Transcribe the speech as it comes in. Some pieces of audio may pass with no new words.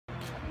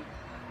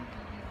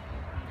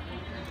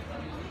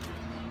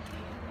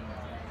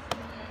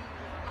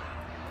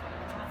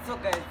So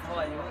guys, how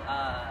are you?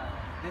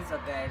 This is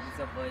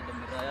your boy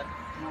Domiroyan,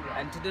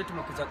 and today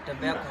tumekuja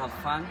kutembea ku have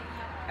fun,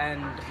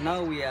 and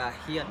now we are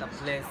here at a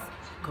place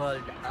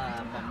called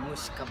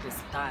MAMUSHKA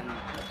BUSTANI.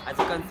 As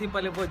you can see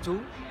pale hivyo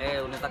juu,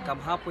 unaweza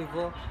come hapo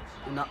hivyo,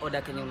 una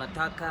order kenye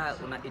unataka,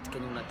 una eat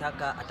kenye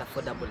unataka at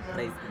affordable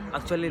price.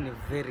 Actually ni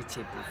very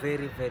cheap,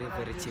 very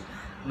cheap.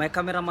 My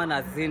cameraman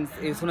has seen,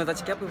 unaweza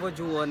check hapo hivyo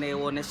juu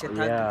uoneshe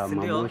tag, si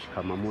ndio?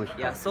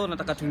 MAMUSHKA. Yeah, so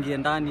nataka tuingie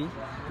ndani,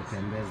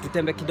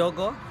 tutembe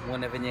kidogo,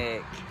 muone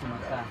venye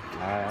tunakaa.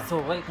 So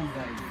welcome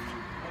guys.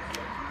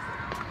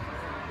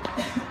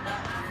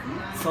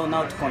 So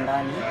now tuko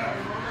ndani,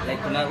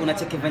 like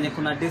unacheki venye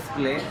kuna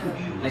display,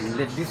 like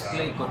the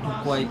display iko too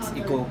quiet,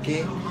 iko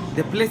okay.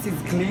 The place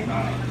is clean.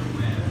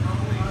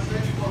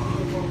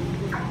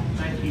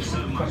 Thank you so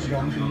much for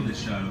coming on the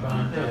show.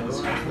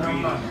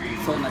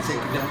 So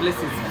unacheki the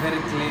place is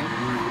very clean,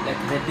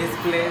 like the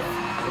display,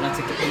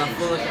 unacheki kuna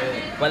food,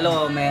 wale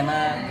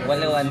omena,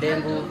 wale wa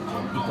ndengu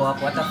iko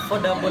hapo at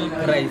affordable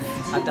price,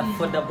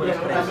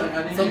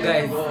 So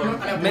guys,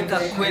 make a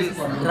quick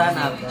run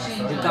up.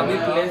 You come in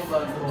place,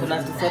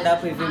 kuna soda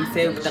hapo hivi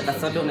msee, ukitaka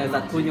soda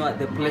unaweza kunywa.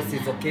 The place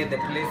is okay, the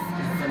place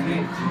is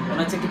clean.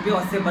 Unacheki pia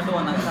wasee bado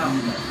wanakaa.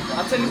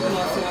 Actually kuna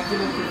wasee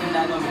wengine huko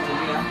ndani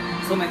wametulia.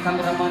 So my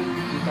cameraman,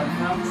 you can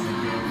come.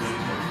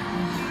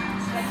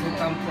 You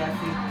come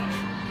carefully.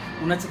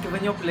 Unacheki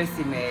venye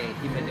place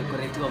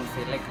imedecoratiwa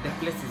msee, like the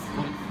place is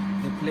cool,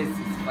 the place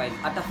is fine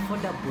at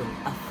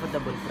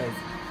affordable price.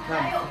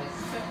 Come.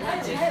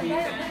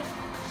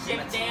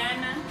 Chef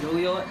Diana.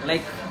 Huyo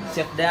like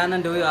Chef Diana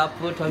ndio huyo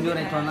hapo, tuambie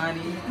unaitwa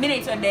nani? Mimi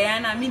naitwa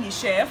Diana, mimi ni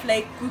chef,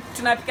 like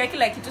tunapika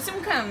kila kitu,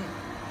 simkam.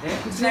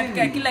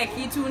 Tunapika kila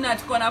kitu na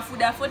tuko na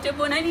food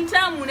affordable na ni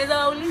tamu, unaweza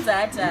wauliza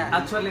hata.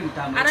 Actually ni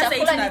tamu.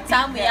 Chakula ni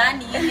tamu,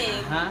 yani ile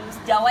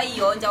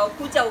sijawahi onja,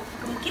 ukuja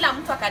kila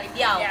mtu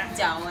akaribia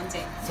kuja onje.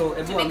 So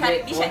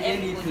tumekaribisha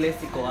hii place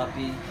iko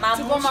wapi?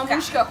 Tuko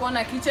MAMUSHKA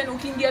Corner Kitchen.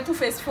 Ukiingia tu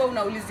phase 4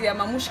 unaulizia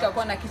MAMUSHKA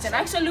Corner Kitchen.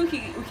 Actually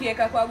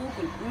ukiweka kwa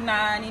Google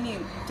una nini?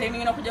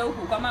 Time unakuja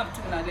huku kwa map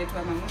tu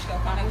unaletwa MAMUSHKA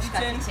Corner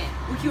Kitchen.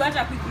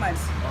 Ukiwata quick mart,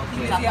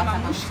 ukiulizia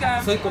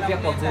MAMUSHKA. So iko pia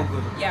kwa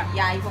Google.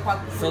 Yeah, iko kwa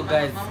Google. So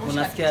guys,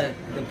 unasikia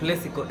the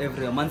place iko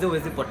everywhere. Manze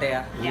huwezi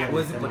potea.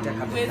 Huwezi potea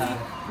kabisa.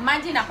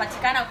 Maji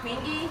inapatikana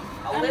kwingi,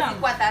 huwezi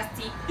kuwa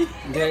thirsty.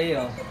 Ndio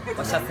hiyo.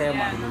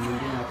 Washasema.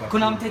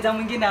 Kuna mteja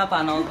mwingine hapa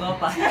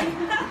anaogopa.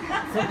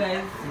 So guys,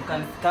 you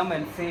can come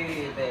and see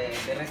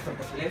the rest of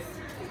the place.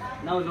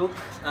 Now look,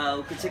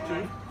 ukicheki,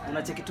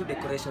 unacheki tu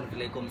decoration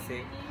vile iko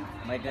msee.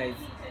 My guys,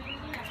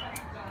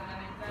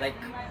 like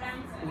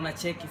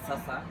unacheki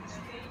sasa,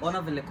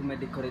 ona vile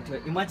kumedecoratiwa.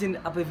 Imagine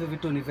hapa hivi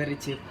vitu ni very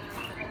cheap.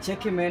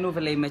 Cheki menu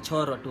vile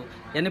imechorwa tu.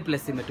 Yaani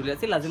place imetulia.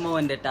 Si lazima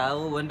uende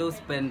tao, uende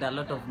spend a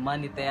lot of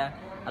money there.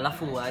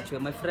 Alafu uachwe.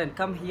 My friend,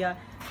 come here.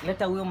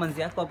 Leta huyo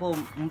manzi yako hapo,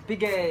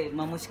 mpige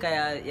MAMUSHKA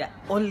ya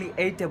only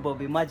 80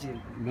 bob, imagine.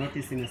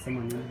 Notice inasema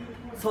nini?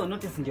 So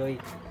notice ndio hii.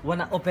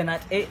 Wana open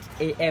at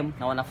 8 am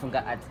na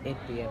wanafunga at 8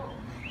 pm.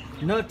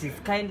 Notice,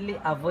 kindly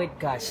avoid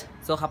cash.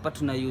 So hapa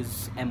tuna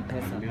use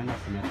M-Pesa.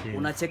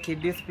 Unacheki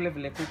display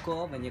vile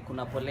kuko, venye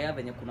kuna polea,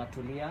 venye kuna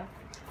tulia.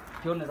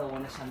 Pia unaweza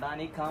uonesha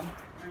ndani come.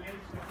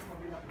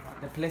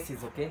 The place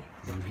is okay.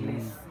 The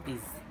place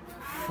is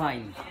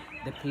fine.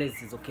 The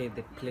place is okay.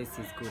 The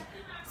place is good.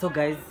 So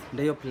guys,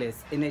 ndio hiyo place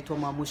inaitwa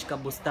MAMUSHKA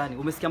Bustani.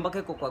 Umesikia mpaka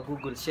iko kwa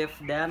Google.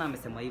 Chef Diana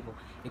amesema hivyo.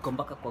 Iko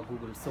mpaka kwa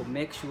Google. So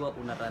make sure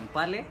una run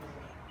pale.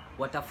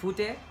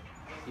 Watafute.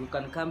 You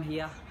can come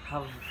here,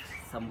 have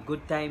some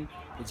good time.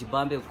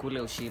 Ujibambe,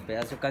 ukule, ushibe.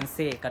 As you can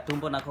see,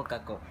 katumbo nako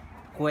kako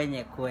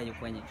kwenye.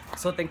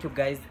 So thank you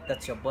guys.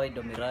 That's your boy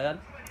Domiroyan.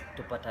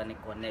 Tupatane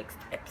kwa next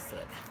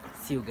episode.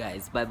 See you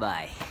guys. Bye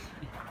bye.